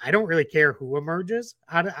 I don't really care who emerges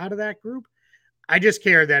out of that group. I just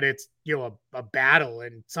care that it's, a battle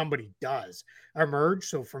and somebody does emerge.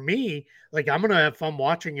 So for me, I'm going to have fun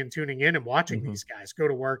watching and tuning in and watching these guys go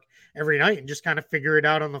to work every night and just kind of figure it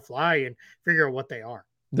out on the fly and figure out what they are.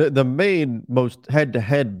 The main most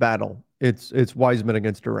head-to-head battle, it's Wiseman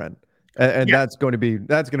against Duren. And that's going to be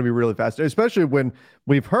really fast, especially when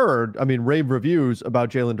we've heard, rave reviews about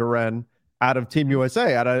Jalen Duren out of Team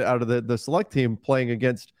USA, out of the select team playing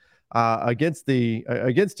against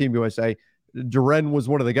Team USA. Duren was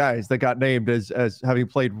one of the guys that got named as having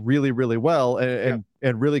played really, really well and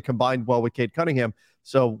really combined well with Cade Cunningham.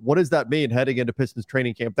 So what does that mean heading into Pistons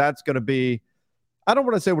training camp? That's going to be, I don't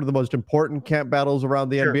want to say one of the most important camp battles around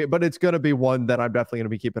the NBA, but it's going to be one that I'm definitely going to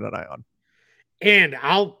be keeping an eye on. And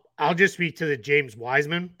I'll just speak to the James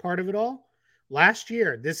Wiseman part of it all. Last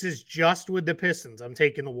year, this is just with the Pistons. I'm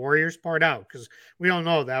taking the Warriors part out because we all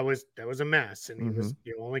know that was a mess, and he was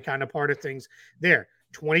the only kind of part of things there.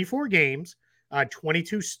 24 games,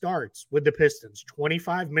 22 starts with the Pistons,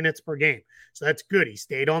 25 minutes per game. So that's good. He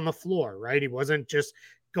stayed on the floor, right? He wasn't just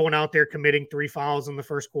going out there committing 3 fouls in the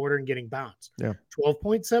first quarter and getting bounced.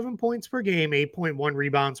 12.7 points per game, 8.1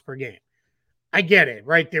 rebounds per game. I get it,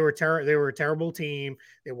 right? They were a terrible team.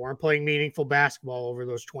 They weren't playing meaningful basketball over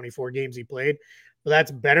those 24 games he played. But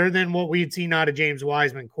that's better than what we had seen out of James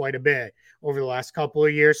Wiseman quite a bit over the last couple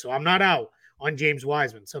of years. So I'm not out on James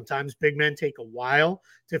Wiseman. Sometimes big men take a while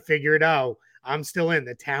to figure it out. I'm still in.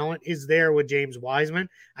 The talent is there with James Wiseman.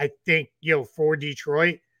 I think, for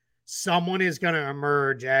Detroit, someone is going to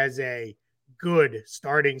emerge as a good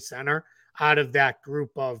starting center out of that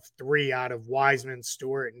group of 3 out of Wiseman,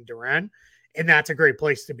 Stewart, and Duren. And that's a great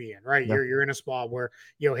place to be in, right? Yeah. You're in a spot where,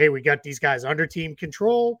 hey, we got these guys under team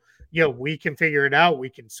control. We can figure it out. We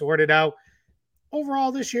can sort it out.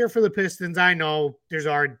 Overall, this year for the Pistons, I know they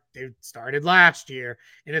started last year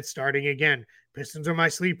and it's starting again. Pistons are my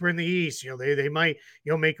sleeper in the East. They might,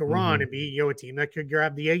 make a run and be, a team that could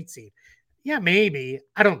grab the 8 seed. Yeah, maybe.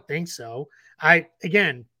 I don't think so.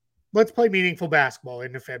 let's play meaningful basketball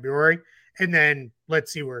into February, and then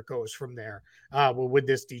let's see where it goes from there. With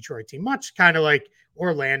this Detroit team, much kind of like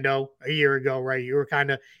Orlando a year ago, right? You were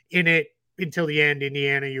kind of in it until the end.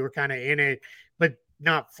 Indiana, you were kind of in it, but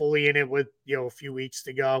not fully in it with, a few weeks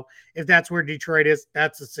to go. If that's where Detroit is,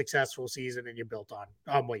 that's a successful season, and you built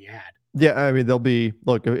on what you had. Yeah, I mean,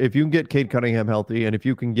 look, if you can get Cade Cunningham healthy, and if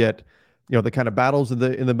you can get, the kind of battles in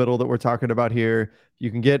the middle that we're talking about here, you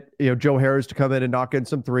can get, Joe Harris to come in and knock in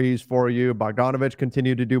some threes for you, Bogdanovich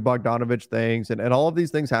continue to do Bogdanovich things, and all of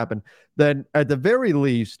these things happen, then at the very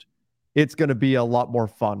least, it's going to be a lot more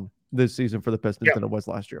fun this season for the Pistons than it was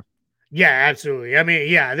last year. Yeah, absolutely. I mean,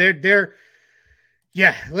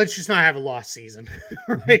 yeah, let's just not have a lost season,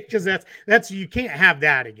 right? Because that's you can't have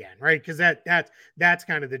that again, right? Because that's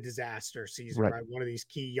kind of the disaster season, right? One of these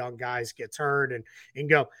key young guys gets hurt and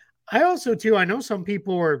go. I also too, I know some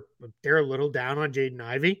people they're a little down on Jaden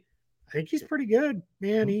Ivey. I think he's pretty good,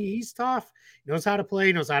 man. He's tough. He knows how to play.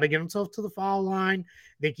 He knows how to get himself to the foul line.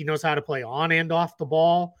 I think he knows how to play on and off the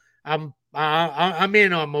ball. I'm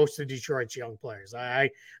in on most of Detroit's young players. I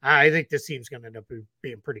think this team's going to end up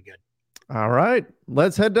being pretty good. All right,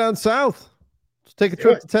 let's head down south. Let's take a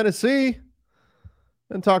trip to Tennessee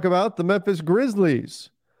and talk about the Memphis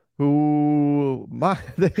Grizzlies, who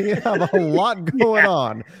they have a lot going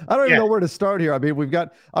on. I don't even know where to start here. I mean, we've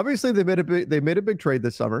got obviously they made a big trade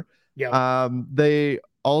this summer. Yeah. They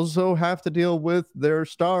also have to deal with their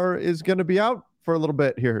star is going to be out for a little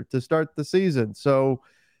bit here to start the season. So,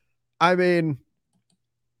 I mean,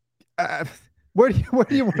 where do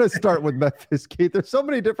you want to start with Memphis, Keith? There's so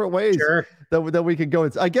many different ways that we could go.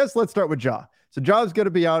 I guess let's start with Ja. So Ja's going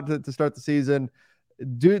to be out to start the season.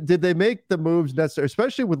 Did they make the moves necessary,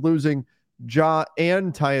 especially with losing Ja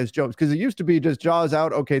and Tyus Jones? Because it used to be just Ja's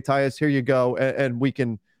out. Okay, Tyus, here you go. And we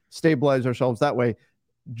can stabilize ourselves that way.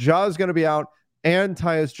 Ja's going to be out and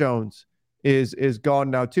Tyus Jones is gone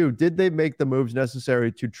now too. Did they make the moves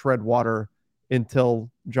necessary to tread water until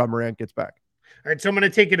Ja Morant gets back? All right, so I'm going to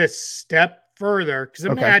take it a step further because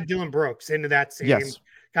I'm going to add Dylan Brooks into that same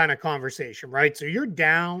kind of conversation, right? So you're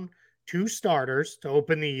down 2 starters to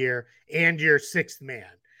open the year and your 6th man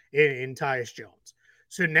in Tyus Jones.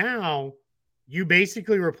 So now you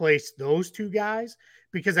basically replace those 2 guys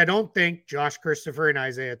because I don't think Josh Christopher and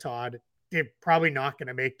Isaiah Todd, they're probably not going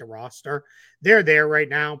to make the roster. They're there right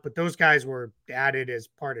now, but those guys were added as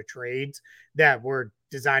part of trades that were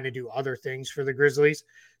designed to do other things for the Grizzlies.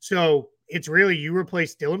 So it's really you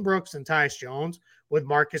replace Dylan Brooks and Tyus Jones with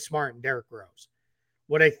Marcus Smart and Derrick Rose.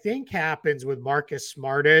 What I think happens with Marcus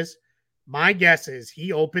Smart is, my guess is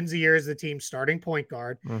he opens the year as the team's starting point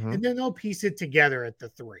guard, and then they'll piece it together at the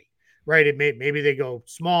 3, right? Maybe they go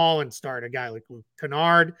small and start a guy like Luke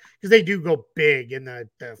Kennard because they do go big in the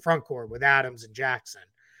front court with Adams and Jackson.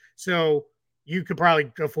 So you could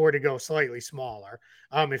probably afford to go slightly smaller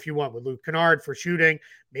if you want with Luke Kennard for shooting.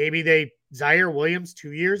 Maybe Zaire Williams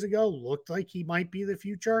 2 years ago looked like he might be the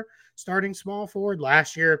future starting small forward.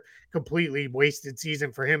 Last year, completely wasted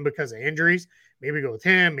season for him because of injuries. Maybe go with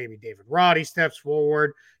him. Maybe David Roddy steps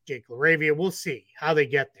forward. Jake LaRavia. We'll see how they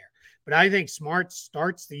get there. But I think Smart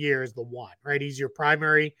starts the year as the 1, right? He's your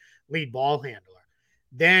primary lead ball handler.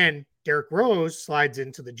 Then Derrick Rose slides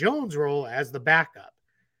into the Jones role as the backup.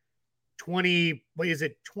 20,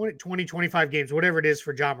 25 games, whatever it is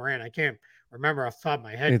for Ja Morant. I can't remember off the top of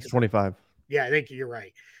my head. It's 25. Yeah, I think you're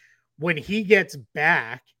right. When he gets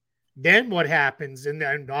back, then what happens, and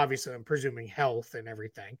then obviously I'm presuming health and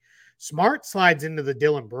everything, Smart slides into the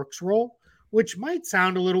Dylan Brooks role, which might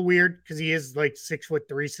sound a little weird because he is like 6'3",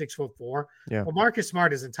 6'4". Yeah. But Marcus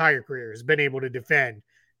Smart his entire career has been able to defend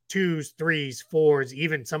 2s, 3s, 4s,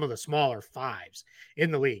 even some of the smaller 5s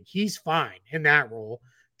in the league. He's fine in that role.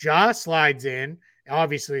 Ja slides in,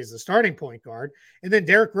 obviously, as the starting point guard. And then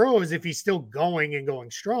Derrick Rose, if he's still going and going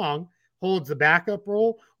strong, holds the backup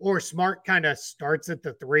role, or Smart kind of starts at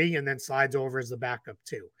the 3 and then slides over as the backup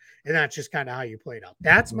 2. And that's just kind of how you play it out.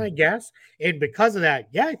 That's my guess. And because of that,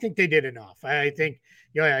 I think they did enough. I think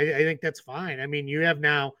that's fine. I mean, you have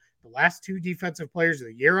now the last 2 defensive players of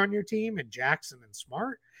the year on your team, and Jackson and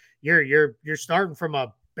Smart. You're starting from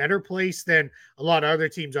a better place than a lot of other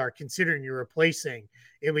teams are, considering you're replacing,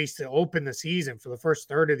 at least to open the season for the first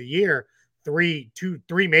third of the year, three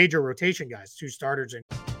major rotation guys, 2 starters.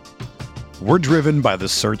 We're driven by the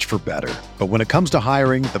search for better. But when it comes to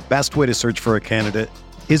hiring, the best way to search for a candidate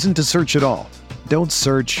isn't to search at all. Don't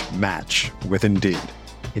search, match with Indeed.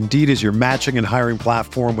 Indeed is your matching and hiring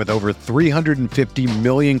platform with over 350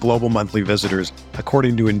 million global monthly visitors,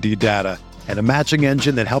 according to Indeed data, and a matching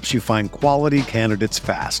engine that helps you find quality candidates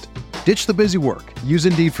fast. Ditch the busy work. Use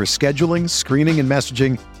Indeed for scheduling, screening, and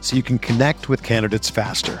messaging so you can connect with candidates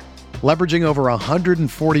faster. Leveraging over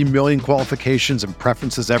 140 million qualifications and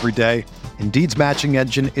preferences every day, Indeed's matching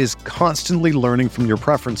engine is constantly learning from your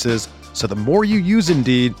preferences, so the more you use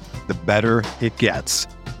Indeed, the better it gets.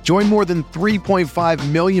 Join more than 3.5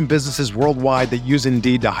 million businesses worldwide that use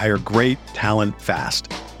Indeed to hire great talent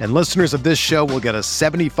fast. And listeners of this show will get a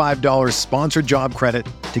 $75 sponsored job credit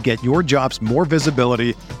to get your jobs more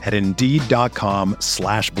visibility at Indeed.com/Blue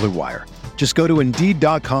Wire. Just go to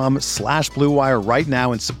Indeed.com/Blue Wire right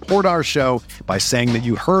now and support our show by saying that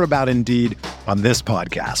you heard about Indeed on this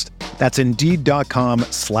podcast. That's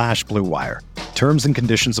Indeed.com/Blue Wire. Terms and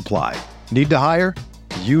conditions apply. Need to hire?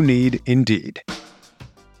 You need Indeed.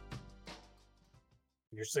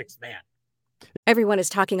 Your sixth man. Everyone is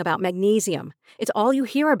talking about magnesium. It's all you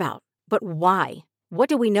hear about. But why? What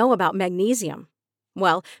do we know about magnesium?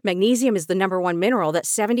 Well, magnesium is the number one mineral that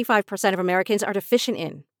 75% of Americans are deficient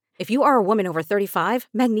in. If you are a woman over 35,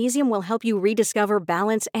 magnesium will help you rediscover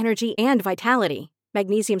balance, energy, and vitality.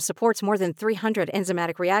 Magnesium supports more than 300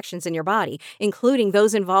 enzymatic reactions in your body, including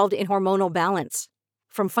those involved in hormonal balance.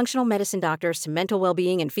 From functional medicine doctors to mental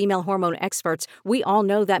well-being and female hormone experts, we all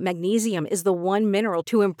know that magnesium is the one mineral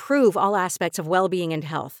to improve all aspects of well-being and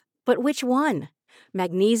health. But which one?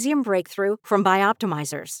 Magnesium Breakthrough from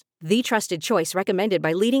Bioptimizers, the trusted choice recommended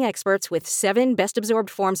by leading experts with 7 best-absorbed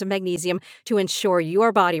forms of magnesium to ensure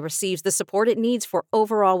your body receives the support it needs for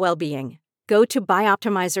overall well-being. Go to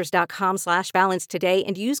bioptimizers.com/balance today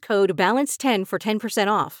and use code BALANCE10 for 10%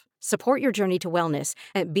 off. Support your journey to wellness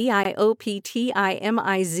at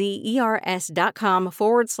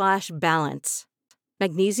bioptimizers.com/balance.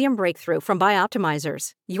 Magnesium Breakthrough from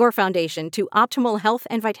Bioptimizers, your foundation to optimal health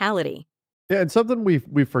and vitality. Yeah, and something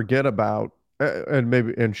we forget about,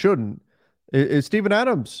 and shouldn't, is Steven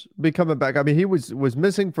Adams be coming back. I mean, he was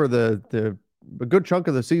missing for a good chunk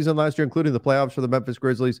of the season last year, including the playoffs for the Memphis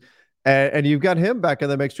Grizzlies, and you've got him back in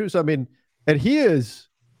the mix too. So I mean, and he is.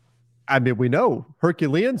 I mean, we know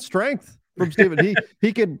Herculean strength from Steven.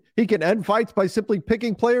 he can end fights by simply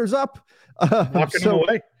picking players up,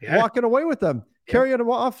 walking away with them, carrying them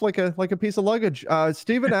off like a piece of luggage.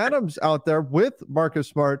 Steven Adams out there with Marcus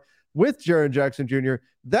Smart, with Jaren Jackson Jr.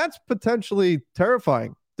 That's potentially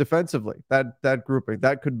terrifying defensively. That grouping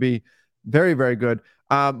that could be very, very good.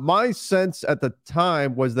 My sense at the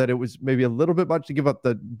time was that it was maybe a little bit much to give up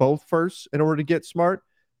both first in order to get Smart.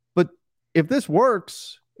 But if this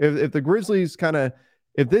works. If the Grizzlies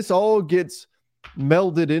if this all gets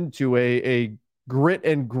melded into a grit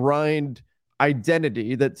and grind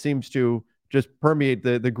identity that seems to just permeate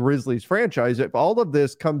the Grizzlies franchise, if all of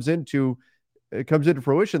this comes into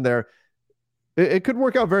fruition there, it could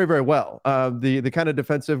work out very, very well. The kind of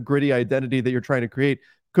defensive gritty identity that you're trying to create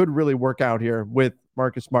could really work out here with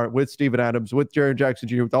Marcus Smart, with Steven Adams, with Jaren Jackson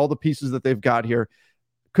Jr., with all the pieces that they've got here.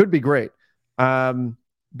 Could be great.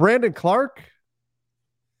 Brandon Clark.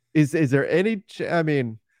 Is there any? I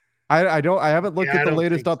mean, I haven't looked at the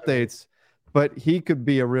latest updates, but he could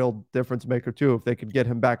be a real difference maker too if they could get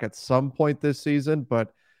him back at some point this season.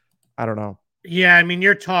 But I don't know. Yeah, I mean,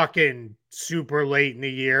 you're talking super late in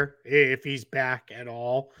the year if he's back at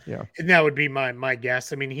all. Yeah, and that would be my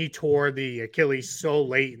guess. I mean, he tore the Achilles so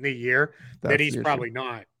late in the year that he's probably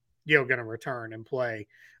not going to return and play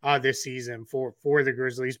this season for the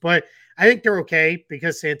Grizzlies. But I think they're okay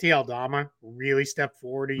because Santi Aldama really stepped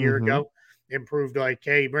forward a year ago, improved like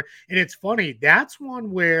hey. And it's funny, that's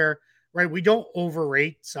one where, right, we don't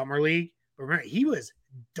overrate Summer League, but remember, he was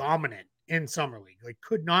dominant in Summer League, like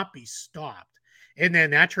could not be stopped. And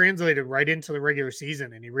then that translated right into the regular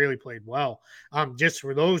season, and he really played well. Just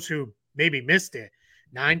for those who maybe missed it,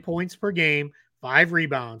 9 points per game, 5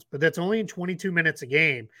 rebounds, but that's only in 22 minutes a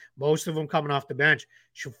game, most of them coming off the bench.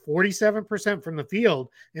 47% from the field,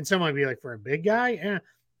 and some might be like, for a big guy,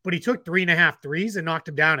 but he took 3.5 threes and knocked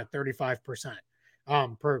him down at 35%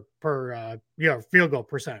 per field goal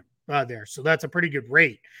percent there. So that's a pretty good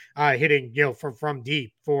rate hitting from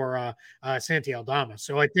deep for Santi Aldama.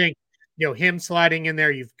 So I think him sliding in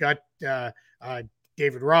there. You've got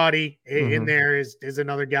David Roddy in there is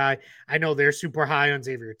another guy. I know they're super high on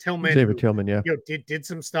Xavier Tillman. Yeah. Did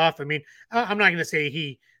some stuff. I mean, I'm not going to say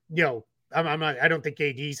he, I'm not, I don't think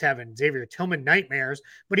AD's having Xavier Tillman nightmares,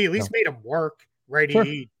 but he at least made him work, right? Sure.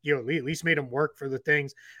 He at least made him work for the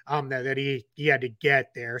things that he had to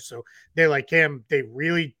get there. So they like him. They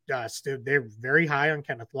really they're very high on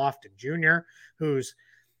Kenneth Lofton Jr., who's,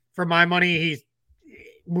 for my money, he's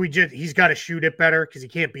got to shoot it better because he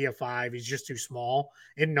can't be a 5. He's just too small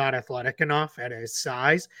and not athletic enough at his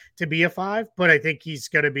size to be a 5. But I think he's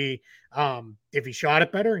going to be, if he shot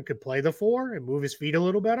it better and could play the 4 and move his feet a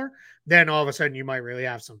little better, then all of a sudden you might really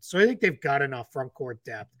have some. So I think they've got enough front court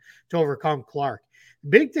depth to overcome Clark. The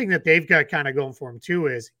big thing that they've got kind of going for them too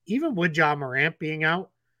is even with Ja Morant being out,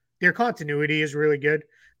 their continuity is really good.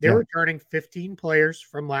 They're returning 15 players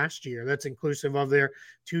from last year. That's inclusive of their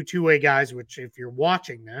two-way guys, which if you're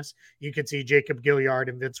watching this, you can see Jacob Gilliard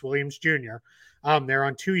and Vince Williams Jr. They're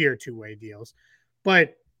on 2-year two-way deals.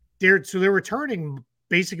 But they're returning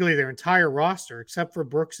basically their entire roster except for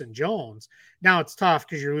Brooks and Jones. Now it's tough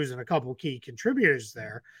because you're losing a couple key contributors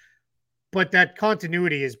there. But that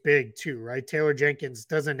continuity is big too, right? Taylor Jenkins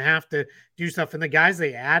doesn't have to do stuff. And the guys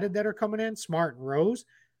they added that are coming in, Smart and Rose,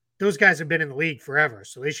 those guys have been in the league forever.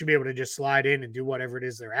 So they should be able to just slide in and do whatever it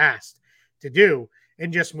is they're asked to do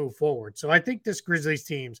and just move forward. So I think this Grizzlies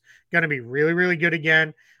team's going to be really, really good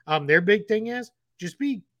again. Their big thing is just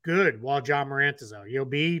be good while Ja Morant is out. You'll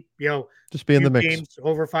be, just be in the mix. Games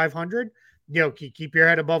over 500, keep your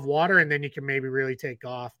head above water, and then you can maybe really take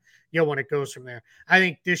off, when it goes from there. I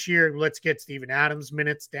think this year, let's get Steven Adams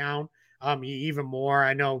minutes down. Even more.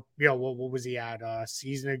 I know, what was he at a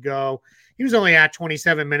season ago? He was only at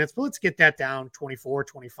 27 minutes, but let's get that down 24,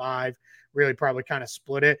 25, really probably kind of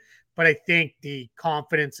split it. But I think the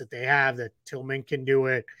confidence that they have that Tillman can do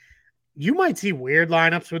it, you might see weird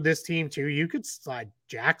lineups with this team too. You could slide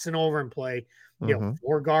Jackson over and play,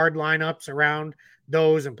 4-guard lineups around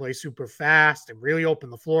those and play super fast and really open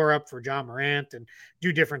the floor up for Ja Morant and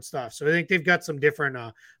do different stuff. So I think they've got some different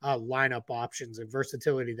lineup options and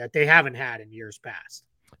versatility that they haven't had in years past.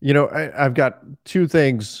 I've got two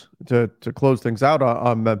things to close things out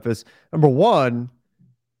on Memphis. Number one,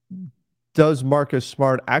 does Marcus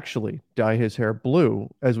Smart actually dye his hair blue,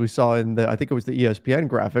 as we saw in I think it was the ESPN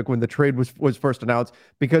graphic when the trade was first announced?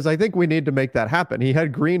 Because I think we need to make that happen. He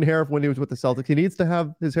had green hair when he was with the Celtics. He needs to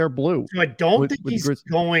have his hair blue. So I don't think he's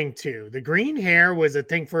going to. The green hair was a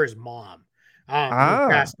thing for his mom. Who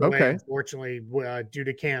passed away, unfortunately, due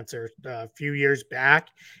to cancer a few years back,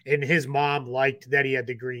 and his mom liked that he had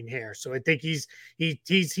the green hair. So I think he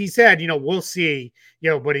said, we'll see,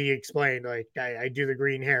 but he explained like I do the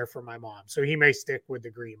green hair for my mom, so he may stick with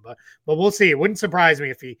the green, but we'll see. It wouldn't surprise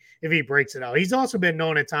me if he breaks it out. He's also been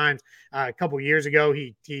known at times. A couple years ago,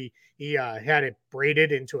 he had it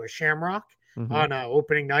braided into a shamrock on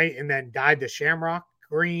opening night, and then dyed the shamrock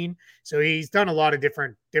green. So he's done a lot of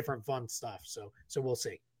different fun stuff. So we'll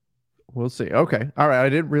see. We'll see. Okay. All right. I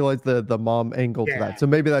didn't realize the mom angle to that. So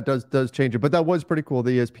maybe that does change it. But that was pretty cool.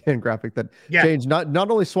 The ESPN graphic that changed, not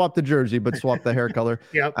only swapped the jersey, but swapped the hair color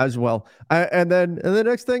as well. And then the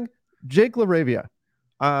next thing, Jake LaRavia.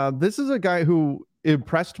 This is a guy who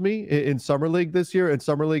impressed me in Summer League this year. And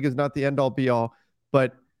Summer League is not the end all be all,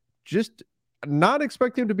 but just not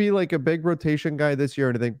expecting him to be like a big rotation guy this year or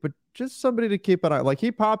anything, but just somebody to keep an eye. Like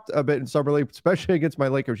he popped a bit in Summer League, especially against my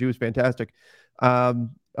Lakers. He was fantastic.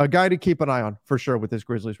 A guy to keep an eye on for sure with this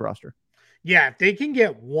Grizzlies roster. Yeah, if they can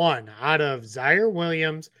get one out of Zaire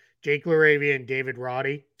Williams, Jake LaRavia, and David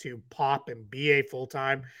Roddy to pop and be a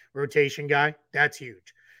full-time rotation guy, that's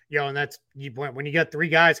huge. And that's when you got three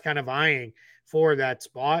guys kind of eyeing for that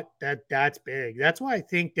spot, that's big. That's why I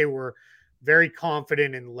think they were very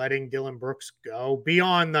confident in letting Dillon Brooks go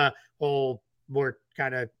beyond the whole, we're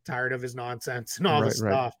kind of tired of his nonsense and all the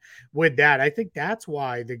stuff with that. I think that's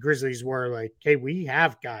why the Grizzlies were like, hey, we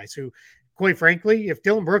have guys who, quite frankly, if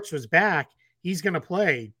Dillon Brooks was back, he's going to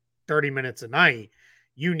play 30 minutes a night.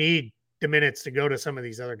 You need the minutes to go to some of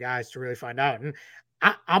these other guys to really find out. And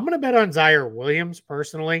I'm going to bet on Zaire Williams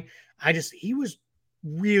personally. He was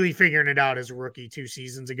really figuring it out as a rookie 2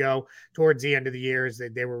 seasons ago towards the end of the year as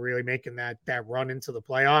they were really making that run into the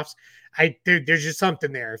playoffs. There's just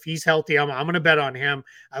something there. If he's healthy, I'm going to bet on him.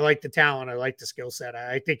 I like the talent. I like the skill set.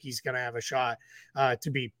 I think he's going to have a shot to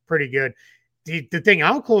be pretty good. The thing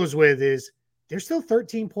I'll close with is they're still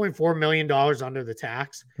 $13.4 million under the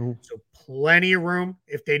tax. Ooh. So plenty of room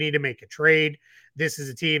if they need to make a trade. This is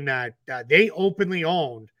a team that they openly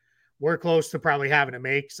owned. We're close to probably having to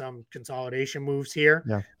make some consolidation moves here.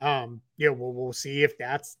 Yeah. We'll see if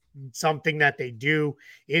that's something that they do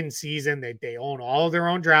in season. They own all of their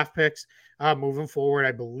own draft picks moving forward,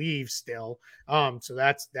 I believe still. So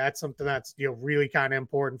that's something that's, really kind of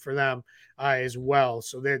important for them as well.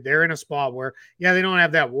 So they're in a spot where, they don't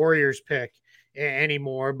have that Warriors pick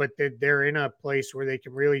anymore, but they're in a place where they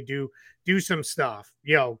can really do some stuff,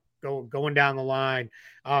 going down the line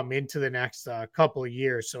into the next couple of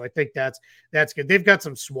years. So I think that's good. They've got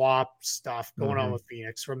some swap stuff going on with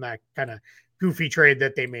Phoenix from that kind of goofy trade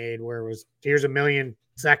that they made where it was, here's 1 million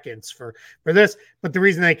seconds for this. But the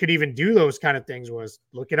reason they could even do those kind of things was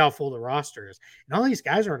look at how full the roster is. And all these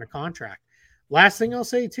guys are in a contract. Last thing I'll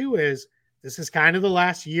say too is this is kind of the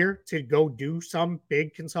last year to go do some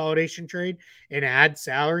big consolidation trade and add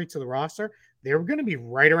salary to the roster. They were going to be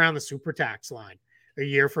right around the super tax line a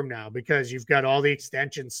year from now, because you've got all the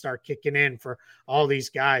extensions start kicking in for all these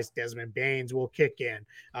guys. Desmond Baines will kick in.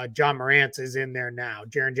 John Morant's is in there now.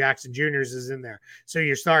 Jaren Jackson Jr.'s is in there. So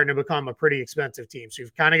you're starting to become a pretty expensive team. So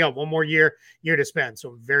you've kind of got one more year to spend. So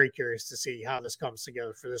I'm very curious to see how this comes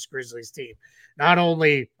together for this Grizzlies team. Not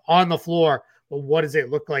only on the floor, but what does it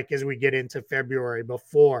look like as we get into February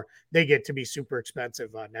before they get to be super expensive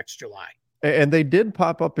next July? And they did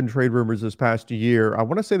pop up in trade rumors this past year. I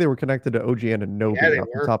want to say they were connected to OG Anunoby off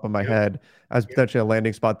the top of my head as potentially a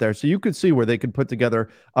landing spot there. So you could see where they could put together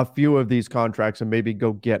a few of these contracts and maybe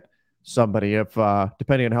go get somebody if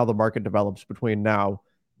depending on how the market develops between now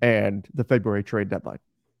and the February trade deadline.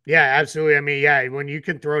 Yeah, absolutely. I mean, yeah, when you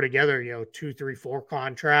can throw together, 2, 3, 4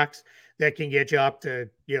 contracts that can get you up to,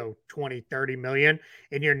 20, 30 million,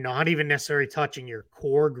 and you're not even necessarily touching your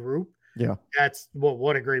core group. Yeah, that's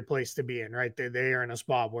what a great place to be in, right? They are in a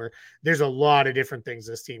spot where there's a lot of different things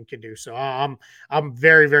this team can do. So I'm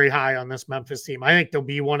very, very high on this Memphis team. I think they'll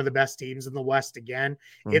be one of the best teams in the West again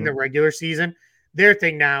in the regular season. Their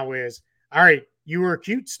thing now is, all right, you were a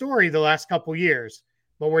cute story the last couple years,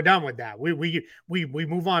 but we're done with that. We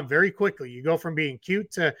move on very quickly. You go from being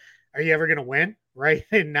cute to, are you ever going to win, right?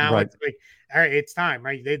 And now it's like, all right, it's time,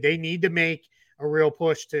 right? They need to make a real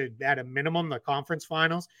push to, at a minimum, the conference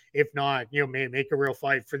finals. If not, make a real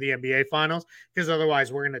fight for the NBA finals, because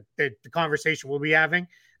otherwise we're going to, the conversation we'll be having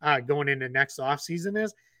going into next offseason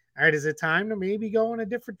is, all right, is it time to maybe go in a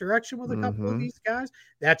different direction with a couple of these guys?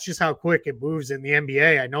 That's just how quick it moves in the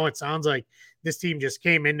NBA. I know it sounds like this team just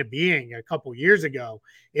came into being a couple years ago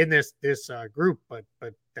in this group, but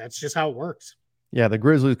that's just how it works. Yeah, the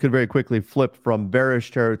Grizzlies could very quickly flip from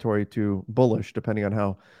bearish territory to bullish, depending on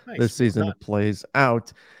how this season plays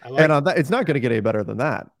out. And that, it's not going to get any better than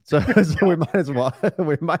that. So, we might as well.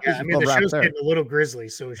 We might as well. The show's getting a little Grizzly,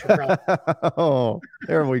 so we should probably. Oh,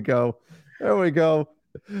 there we go. There we go.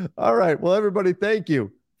 All right. Well, everybody, thank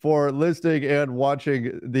you for listening and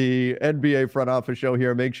watching the NBA Front Office Show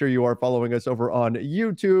here. Make sure you are following us over on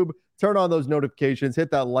YouTube. Turn on those notifications, hit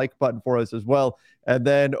that like button for us as well. And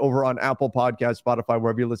then over on Apple Podcasts, Spotify,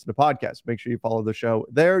 wherever you listen to podcasts, make sure you follow the show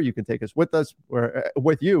there. You can take us with us,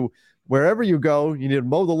 wherever you go. You need to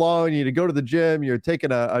mow the lawn, you need to go to the gym, you're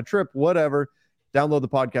taking a trip, whatever. Download the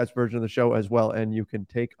podcast version of the show as well, and you can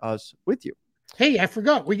take us with you. Hey, I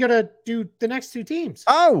forgot. We got to do the next 2 teams.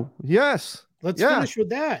 Oh, yes. Let's finish with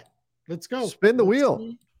that. Let's go. Spin the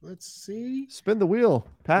wheel. Let's see. Spin the wheel,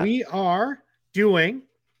 Pat. We are doing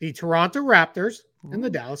the Toronto Raptors and the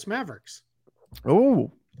Dallas Mavericks.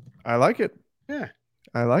 Oh, I like it. Yeah.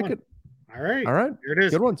 I like it. All right. There it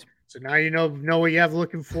is. Good ones. So now you know what you have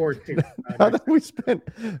looking forward to. Now that we spent,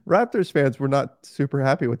 Raptors fans were not super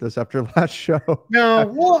happy with this after last show. No,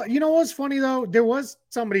 well, you know what's funny though? There was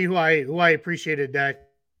somebody who I appreciated that.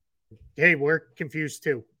 Hey, we're confused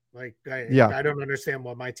too. Like, I don't understand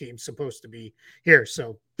what my team's supposed to be here.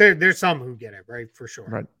 So there's some who get it, right? For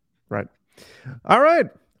sure. Right. All right.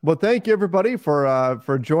 Well, thank you everybody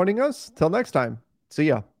for joining us. Till next time. See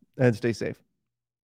ya and stay safe.